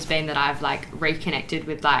life has been that I've like reconnected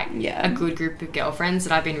with like Yeah. a good group of girlfriends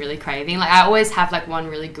that I've been really craving. Like I always have like one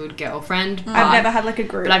really good girlfriend. I've never had like a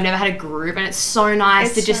group. But I've never had a group, and it's so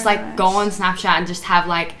nice It's to just so like nice. go on Snapchat and just have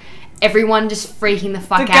like everyone just freaking the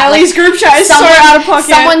fuck the out. girlies Like, group chat is so out of pocket.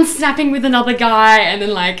 Someone's snapping with another guy, and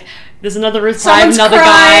then like there's another reply Someone's of another guy.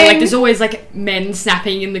 crying. Like there's always like men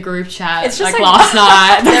snapping in the group chat. It's just like like- last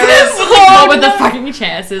night. There is- what were the fucking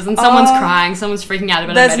chances? And someone's Oh. crying, someone's freaking out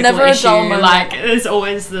about There's a medical never a issue. dull moment. Like there's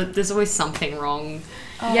always something wrong.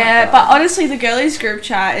 Oh my Yeah, God. but honestly, the girlies group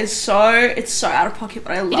chat is so out of pocket,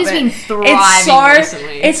 but I love it. has been It's thriving so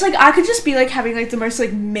recently. it's like I could just be like having like the most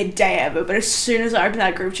like midday ever, but as soon as I open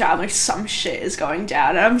that group chat, I'm like some shit is going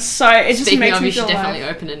down, and I'm so it just Speaking makes of, me you should feel definitely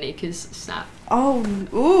alive. open Anika's snap. Oh,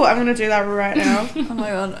 ooh, I'm gonna do that right now. Oh my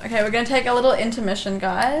god. Okay, we're gonna take a little intermission,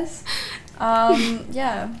 guys.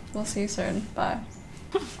 Yeah, we'll see you soon. Bye.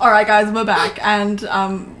 Alright guys, we're back and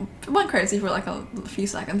it went crazy for like a few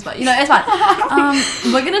seconds, but you know, it's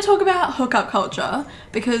fine. We're gonna talk about hookup culture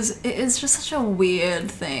because it is just such a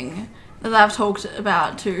weird thing that I've talked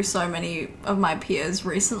about to so many of my peers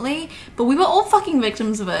recently, but we were all fucking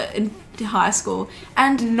victims of it in high school,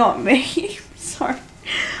 and Not me. Sorry.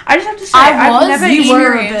 I just have to say, I was. I've never you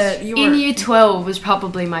were a experienced- bit, you In were, year 12 was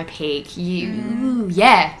probably my peak.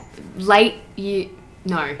 Late year,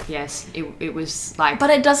 no, yes, it was like but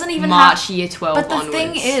it doesn't even March have, year 12 but the onwards.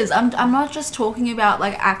 thing is, I'm not just talking about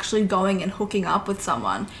like actually going and hooking up with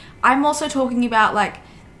someone. I'm also talking about like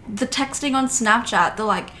the texting on Snapchat, the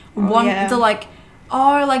like yeah. the like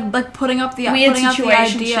like putting up the Weird putting up the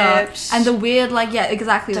idea situationships. and the weird like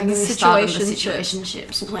exactly Don't like get the me started on the situationships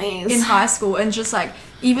situationships, please. in high school, and just like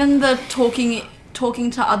even the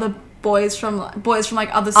talking to other boys from like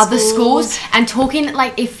other schools and talking,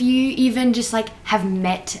 like if you even just like have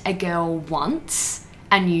met a girl once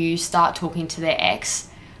and you start talking to their ex,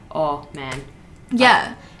 oh man,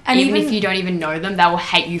 yeah, and even if you don't even know them, they will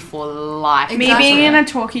hate you for life. Me Exactly. being in a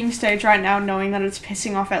talking stage right now, knowing that it's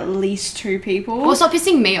pissing off at least 2 people. Well, stop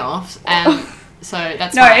pissing me off, and so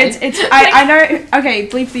that's no, fine. it's I know. Okay,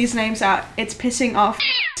 bleep these names out. It's pissing off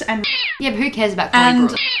and Yeah, but who cares about And-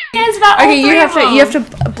 Group? Who cares about all okay. three of them? You have to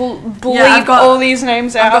bleep Yeah, I've got- all these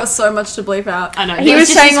names I've out. got so much to bleep out. I know. He there's was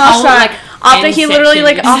just saying this last whole, night like, after end he literally section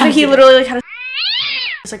like you after have he to- literally had a.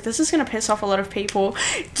 It's like this is gonna piss off a lot of people.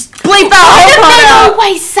 Just bleep that whole part They out.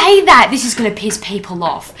 always say that this is gonna piss people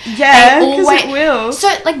off. Yeah, They 'cause always- it will. So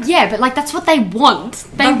like yeah, but like that's what they want.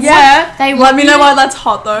 They want. Yeah. They Let want me you know to- why that's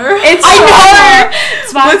hot though. It's I so know. hard.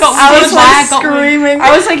 That's why I got. I was that's why like I got screaming.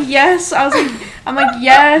 I was like, yes. I'm like,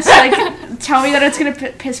 yes. Like, tell me that it's gonna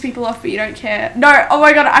piss people off, but you don't care. No. Oh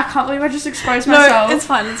my god, I can't believe I just exposed No, myself. it's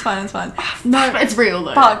fine. No, It's real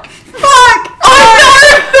though. fuck.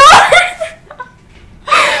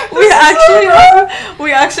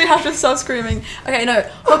 We actually have to stop screaming. Okay, no,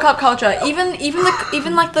 hookup culture. Even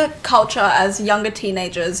like the culture as younger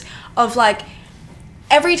teenagers of like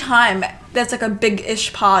every time there's like a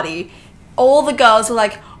big-ish party, all the girls are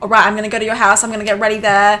like, all right, I'm gonna go to your house. I'm gonna get ready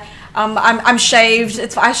there. I'm shaved.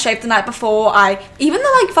 I shaved the night before. Even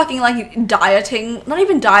the like fucking like dieting, not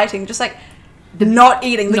even dieting, just like not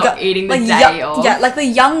eating. Not eating the like, day off. Yeah, like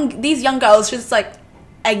these young girls just like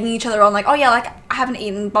egging each other on, like, oh yeah, like I haven't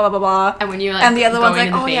eaten, blah blah blah blah. And when you're like and the other going one's like,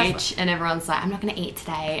 to the oh yeah, beach and everyone's like, I'm not gonna eat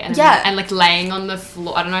today, and Yeah. and like laying on the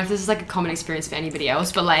floor. I don't know if this is like a common experience for anybody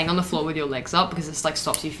else, but laying on the floor with your legs up because it's like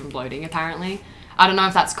stops you from bloating. Apparently, I don't know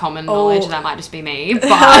if that's common knowledge. That might just be me, but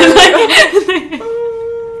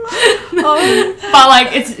Oh But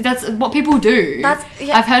like that's what people do.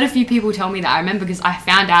 Yeah. I've heard a few people tell me that. I remember because I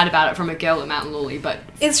found out about it from a girl at Mount Lawley, but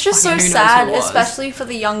it's just so sad, especially for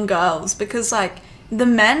the young girls, because like the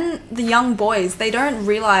young boys, they don't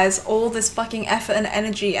realize all this fucking effort and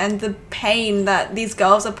energy and the pain that these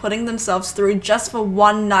girls are putting themselves through just for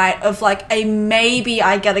one night of like a maybe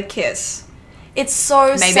I get a kiss. It's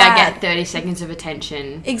so sad. Maybe I get 30 seconds of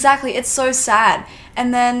attention. Exactly, it's so sad.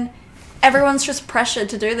 And then everyone's just pressured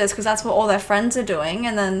to do this because that's what all their friends are doing,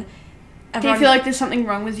 and then do you feel like there's something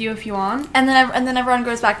wrong with you if you aren't? And then everyone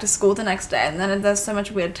goes back to school the next day, and then there's so much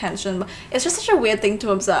weird tension. It's just such a weird thing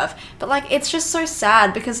to observe. But like, it's just so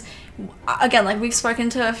sad because, again, like we've spoken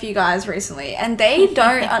to a few guys recently, and they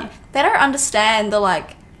don't understand the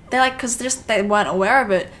like. They're like, because they weren't aware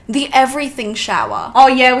of it. The everything shower. Oh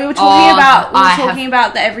yeah, we were talking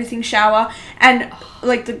about the everything shower, and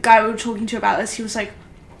like the guy we were talking to about this, he was like,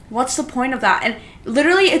 "What's the point of that?" And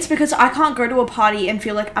literally, it's because I can't go to a party and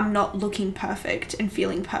feel like I'm not looking perfect and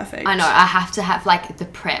feeling perfect. I know. I have to have like the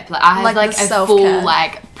prep. Like I have like a self-care. full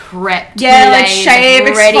like prep. Yeah, like shave,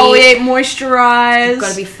 exfoliate, moisturize. You've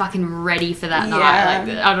got to be fucking ready for that night.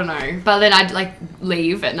 Like I don't know, but then I'd like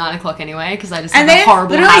leave at 9 o'clock anyway because I just have a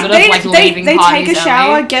horrible habit of like leaving they parties take a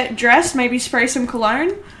shower, early. Get dressed, maybe spray some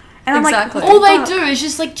cologne. And exactly. I'm like, all they do is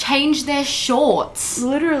just like change their shorts.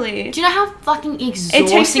 Literally. Do you know how fucking exhausting it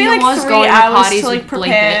takes me like was 3 going to hours parties to like with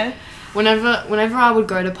prepare. Bleeped? Whenever I would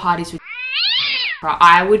go to parties with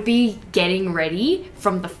I would be getting ready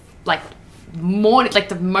from the like morning, like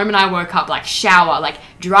the moment I woke up, like shower, like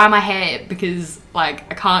dry my hair because like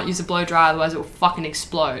I can't use a blow dryer otherwise it will fucking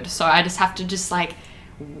explode. So I just have to just like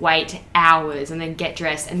wait hours and then get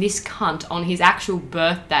dressed. And this cunt on his actual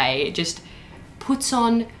birthday just puts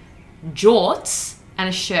on jorts and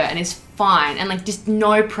a shirt and is fine and like just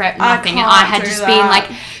no prep, nothing, and I had just been like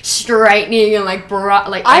straightening and like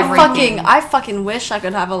everything. I fucking wish I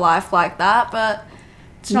could have a life like that, but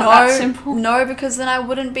it's not that simple. No, because then I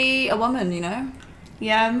wouldn't be a woman, you know.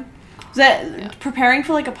 Yeah. Preparing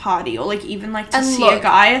for like a party or like even like to see a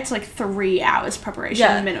guy, it's like 3 hours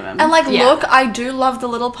preparation minimum. And like look, I do love the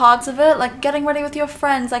little parts of it, like getting ready with your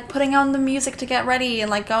friends, like putting on the music to get ready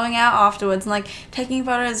and like going out afterwards and like taking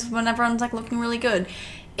photos when everyone's like looking really good.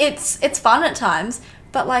 It's fun at times,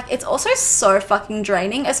 but like it's also so fucking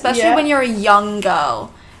draining, especially when you're a young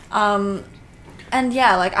girl. And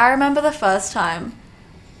yeah, like I remember the first time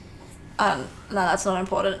no, that's not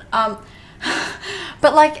important.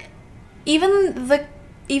 But like even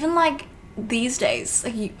like these days,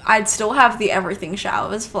 like I'd still have the everything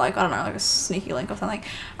showers for like, I don't know, like a sneaky link or something.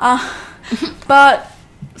 But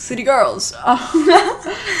city girls.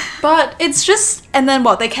 But it's just, and then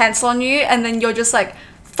what, they cancel on you and then you're just like,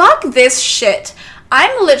 fuck this shit.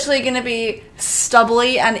 I'm literally gonna be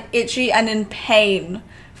stubbly and itchy and in pain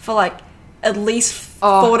for like at least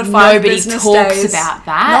 4 to 5 business days. Nobody talks about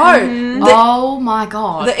that. No. Oh my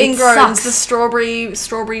god. The ingrowns, the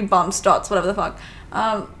strawberry bumps, dots, whatever the fuck.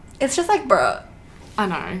 It's just like, bruh. I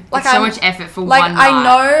know. Like it's so much effort for like, one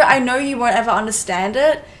night. I know you won't ever understand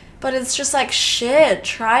it, but it's just like, shit,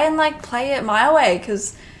 try and like play it my way,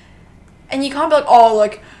 and you can't be like, oh,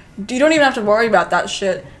 like, you don't even have to worry about that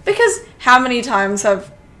shit, because how many times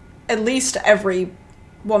have at least every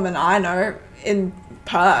woman I know in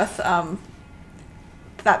Perth,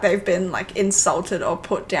 that they've been like insulted or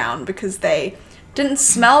put down because they didn't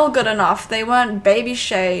smell good enough, they weren't baby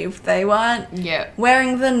shaved, they weren't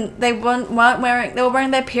wearing they were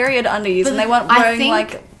wearing their period undies, and they weren't wearing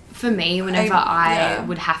like. For me, whenever I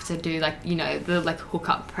would have to do like, you know, the like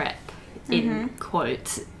hookup prep in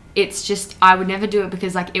quotes, it's just, I would never do it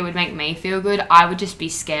because like it would make me feel good. I would just be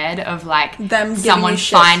scared of like them someone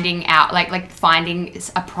finding out, like finding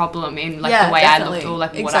a problem in like the way definitely. I looked or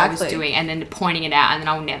like what I was doing, and then pointing it out, and then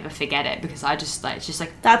I'll never forget it because I just like, it's just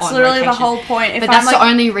like that's literally location. The whole point. But that's the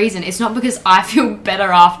only reason. It's not because I feel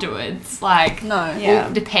better afterwards. Like, no,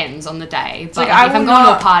 it depends on the day. But like, if I'm going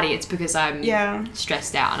to a party, it's because I'm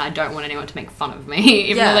stressed out and I don't want anyone to make fun of me.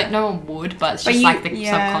 Even though like no one would, but it's just like the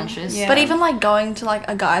subconscious. But even like going to like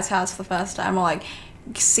a guy's house for the first time, or like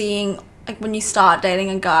seeing like when you start dating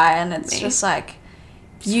a guy, and it's just like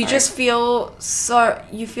you feel so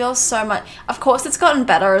much. Of course it's gotten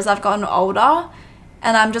better as I've gotten older,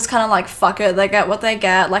 and I'm just kind of like, fuck it, they get what they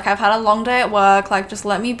get. Like, I've had a long day at work, like, just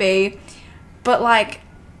let me be. But like,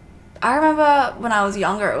 I remember when I was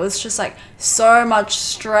younger, it was just like so much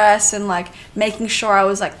stress and like making sure I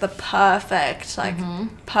was like the perfect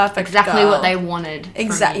exactly girl. What they wanted.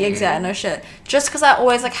 Exactly, no shit. Just because I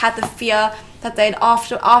always like had the fear that they'd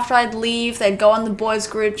after I'd leave, they'd go on the boys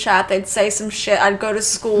group chat, they'd say some shit. I'd go to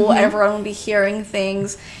school, everyone would be hearing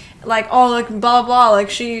things, like, oh, like, blah, blah, like,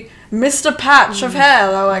 she missed a patch of hair,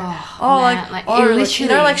 or like, you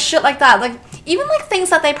know, like, shit like that, like, even, like,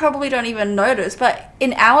 things that they probably don't even notice, but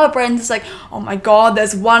in our brains, it's like, oh my god,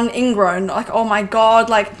 there's one ingrown, like, oh my god,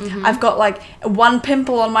 like, I've got, like, one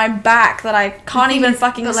pimple on my back that I can't even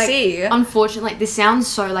fucking see. Unfortunately, like, this sounds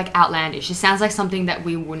so, like, outlandish. It sounds like something that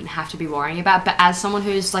we wouldn't have to be worrying about, but as someone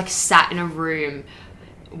who's, like, sat in a room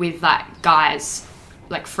with, like, guys,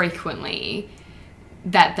 like, frequently,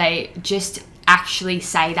 that they just actually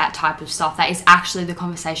say that type of stuff. That is actually the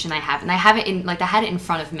conversation they have, and they have it in, like, they had it in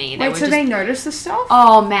front of me. Wait, so they notice the stuff?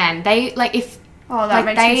 Oh man, they, like, if that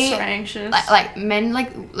makes me so anxious. Like men,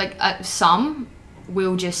 like some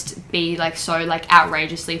will just be, like, so, like,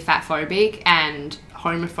 outrageously fatphobic and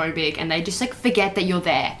homophobic, and they just, like, forget that you're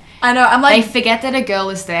there. I know. I'm like, they forget that a girl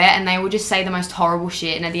is there, and they will just say the most horrible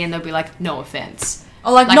shit, and at the end they'll be like, no offense.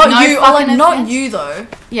 Or like, not no you, or like, not you though.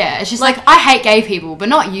 Yeah, it's just like, I hate gay people, but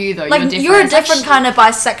not you though. Like, you're a different kind of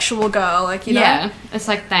bisexual girl, like, you know. Yeah, it's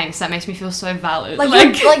like, thanks. That makes me feel so valid. Like,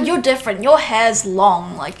 you're different. Your hair's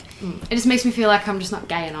long. Like, it just makes me feel like I'm just not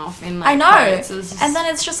gay enough. In, like, I know. just... And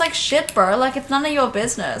then it's just like, shit, bro. Like, it's none of your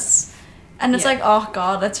business. And it's like, oh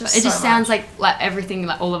god, that's just. It just sounds like everything,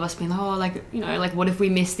 like, all of us being like, oh, like, you know, like, what if we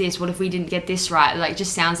missed this? What if we didn't get this right? Like, it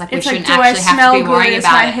just sounds like it's we shouldn't like, actually have to be worrying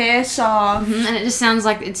about my it. Hair soft. And it just sounds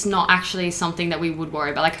like it's not actually something that we would worry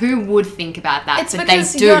about. Like, who would think about that? It's but they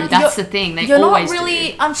do. That's the thing. They always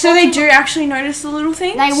do. So they do actually notice the little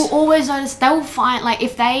things? They will always notice. They will find, like,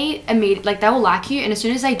 if they immediately, like, they will like you, and as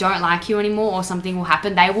soon as they don't like you anymore or something will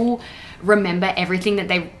happen, they will remember everything that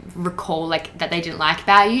they recall, like, that they didn't like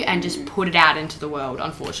about you, and just put it out into the world.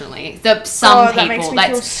 Unfortunately, some people, that makes me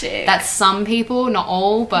feel sick. That's some people, not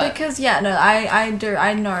all, but because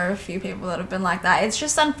I know a few people that have been like that. It's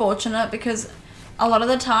just unfortunate because a lot of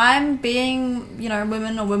the time, being, you know,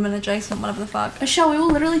 women or women adjacent, whatever the fuck. Michelle, we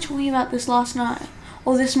were literally talking about this last night,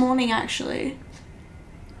 or this morning actually.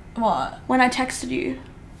 What? When I texted you.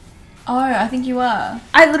 Oh, I think you were.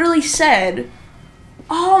 I literally said,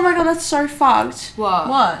 oh my god, that's so fucked.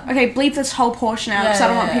 What? Okay, bleep this whole portion out because I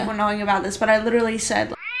don't want people knowing about this, but I literally said,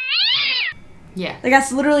 like, yeah. Like,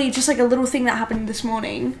 that's literally just, like, a little thing that happened this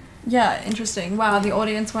morning. Yeah, interesting. Wow, the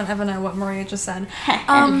audience won't ever know what Maria just said.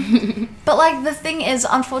 But, like, the thing is,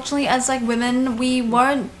 unfortunately, as, like, women, we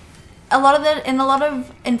won't, in a lot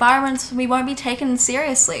of environments, we won't be taken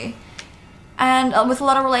seriously. And with a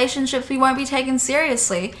lot of relationships, we won't be taken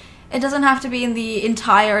seriously. It doesn't have to be in the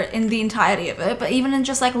entirety of it, but even in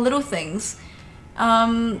just, like, little things.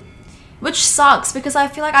 Which sucks, because I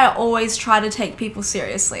feel like I always try to take people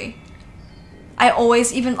seriously.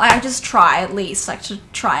 I just try, at least, like, to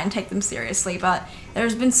try and take them seriously, but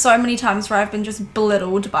there's been so many times where I've been just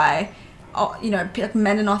belittled by, you know, like,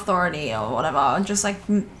 men in authority or whatever, and just, like,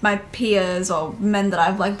 my peers or men that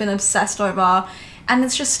I've, like, been obsessed over, and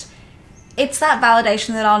it's just... It's that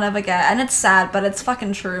validation that I'll never get, and it's sad, but it's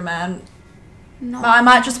fucking true, man. No. I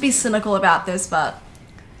might just be cynical about this, but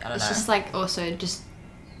I don't know. It's just, like, also just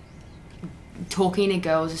talking to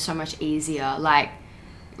girls is so much easier. Like,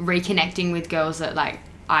 reconnecting with girls that, like,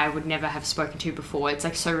 I would never have spoken to before. It's,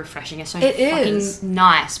 like, so refreshing. It's so fucking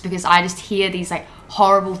nice, because I just hear these, like,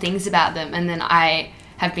 horrible things about them, and then I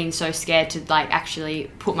have been so scared to, like, actually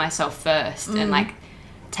put myself first and, like,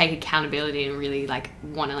 take accountability and really, like,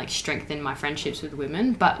 want to, like, strengthen my friendships with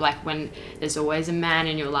women. But, like, when there's always a man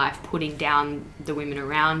in your life putting down the women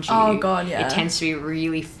around you, oh god, yeah, it tends to be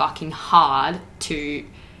really fucking hard to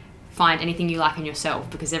find anything you like in yourself,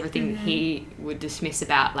 because everything he would dismiss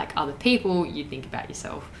about, like, other people, you think about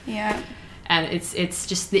yourself. Yeah. And it's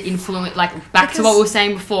just the influence, like, back to what we were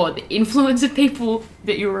saying before, the influence of people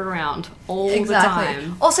that you're around all the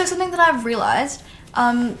time. Also, something that I've realized,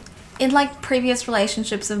 in, like, previous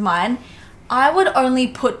relationships of mine, I would only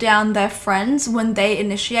put down their friends when they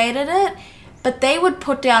initiated it, but they would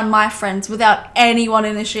put down my friends without anyone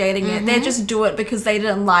initiating it. They'd just do it because they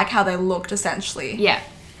didn't like how they looked, essentially. Yeah,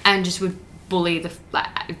 and just would bully them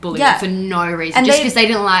for no reason, and just because they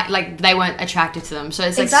didn't like they weren't attracted to them. So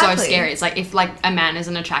it's, like, so scary. It's like, if, like, a man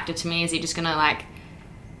isn't attracted to me, is he just gonna, like,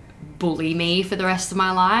 bully me for the rest of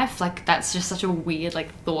my life? Like, that's just such a weird,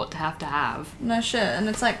 like, thought to have. No shit. And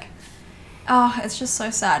it's like, oh, it's just so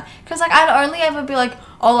sad. Because, like, I'd only ever be like,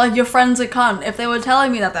 oh, like, your friend's a cunt, if they were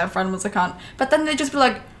telling me that their friend was a cunt. But then they'd just be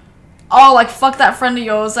like, oh, like, fuck that friend of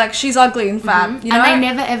yours, like, she's ugly and fat, you know? And they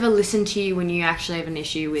never ever listen to you when you actually have an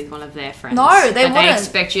issue with one of their friends. No, they wouldn't. They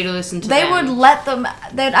expect you to listen to them.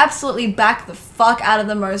 They'd absolutely back the fuck out of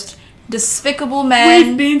the most despicable man.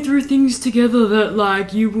 We've been through things together that,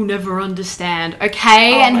 like, you will never understand,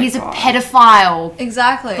 okay? Oh, and he's a pedophile.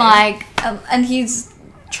 Exactly. Like, and he's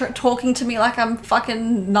talking to me like I'm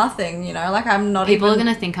fucking nothing, you know, like I'm not People even... are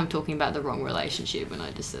going to think I'm talking about the wrong relationship when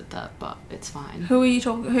I just said that, but it's fine. Who are you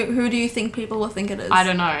talking... Who do you think people will think it is? I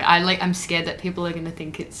don't know. I'm scared that people are going to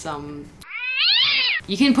think it's,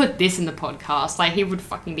 You can put this in the podcast. Like, he would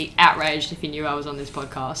fucking be outraged if he knew I was on this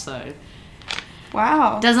podcast, so...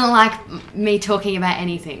 Wow. Doesn't like me talking about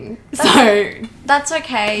anything, so... That's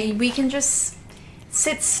okay. We can just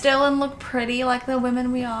sit still and look pretty like the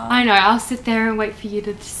women we are. I know, I'll sit there and wait for you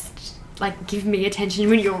to just, like, give me attention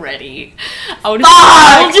when you're ready. I'll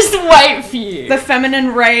just wait for you. The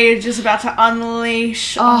feminine rage is about to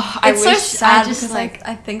unleash. Oh, It's so wish sad I just, because like...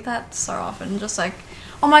 I think that so often, just like,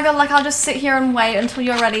 oh my god, like I'll just sit here and wait until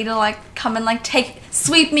you're ready to like come and like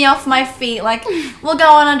sweep me off my feet, like we'll go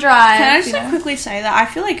on a drive. Can I just you know? quickly say that I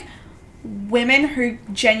feel like women who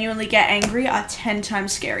genuinely get angry are 10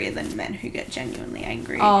 times scarier than men who get genuinely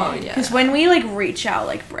angry. Oh, yeah. Because when we like reach our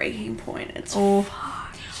like breaking point, it's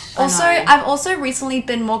Also, I've also recently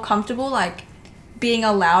been more comfortable like being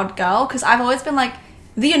a loud girl because I've always been like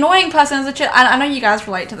the annoying person as a child. I know you guys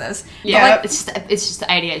relate to this. Yeah, but, like, it's just the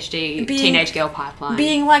ADHD teenage girl pipeline.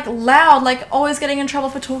 Being like loud, like always getting in trouble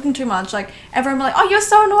for talking too much. Like everyone be like, oh, you're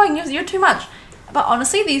so annoying, you're too much. But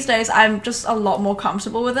honestly, these days, I'm just a lot more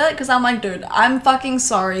comfortable with it because I'm like, dude, I'm fucking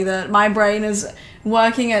sorry that my brain is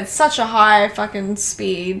working at such a high fucking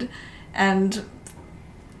speed and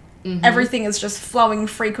everything is just flowing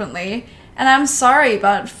frequently. And I'm sorry,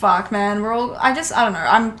 but fuck, man, I don't know,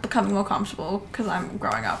 I'm becoming more comfortable because I'm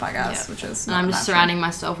growing up, I guess, which is And I'm just natural. surrounding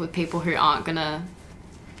myself with people who aren't gonna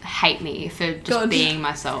hate me for just Good. being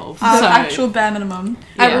myself. The actual bare minimum.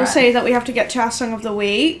 I will Yeah. say that we have to get to our song of the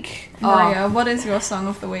week. Maria, what is your song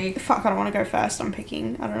of the week? Fuck, I don't want to go first. I'm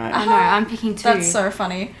picking. I don't know. I know, I'm picking two. That's so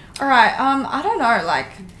funny. Alright, I don't know, like...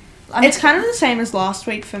 It's kind of the same as last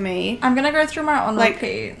week for me. I'm gonna go through my on Like-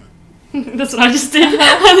 repeat. That's what I just did.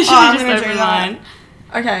 I literally I'm just gonna do opened that. mine.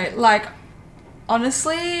 Okay, like,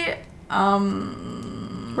 honestly,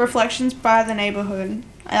 Reflections by the Neighborhood.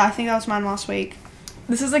 I think that was mine last week.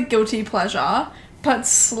 this is a guilty pleasure, but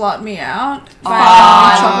Slut Me Out Oh, by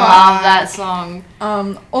I Chocolate. love that song.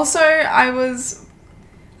 Also, I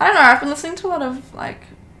don't know, I've been listening to a lot of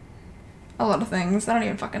things. I don't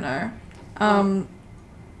even fucking know.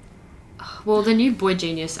 Well, the new Boy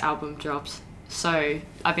Genius album dropped, so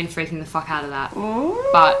I've been freaking the fuck out of that. Ooh.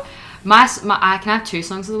 But I can have two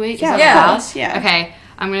songs of the week. Yeah, Is yeah. that course, yeah. Okay,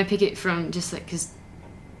 I'm gonna pick it from just like because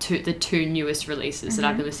the two newest releases that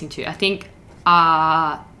I've been listening to. I think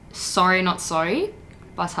Sorry Not Sorry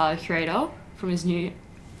by Tyler the Creator from his new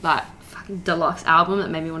like fucking deluxe album that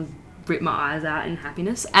made me want to rip my eyes out in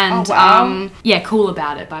happiness. And Oh, wow. Cool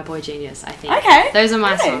About It by Boy Genius, I think. Okay. Those are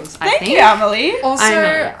my Good. songs, I Thank think. you, Amelie. Also,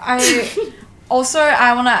 I know.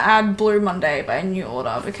 I want to add Blue Monday by New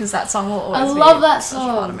Order because that song will always be love that such a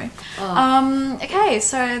part of song. me. Oh. Okay,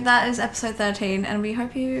 so that is episode 13 and we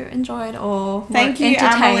hope you enjoyed or Thank were you,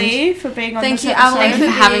 entertained. Amelie, for being on Thank this you, episode. Amelie, Thank you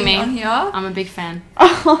for for having being me. on here. I'm a big fan.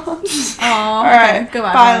 Oh, All right. okay,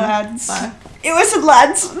 goodbye. Bye, everyone. lads. Bye. It was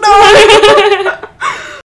lads. No.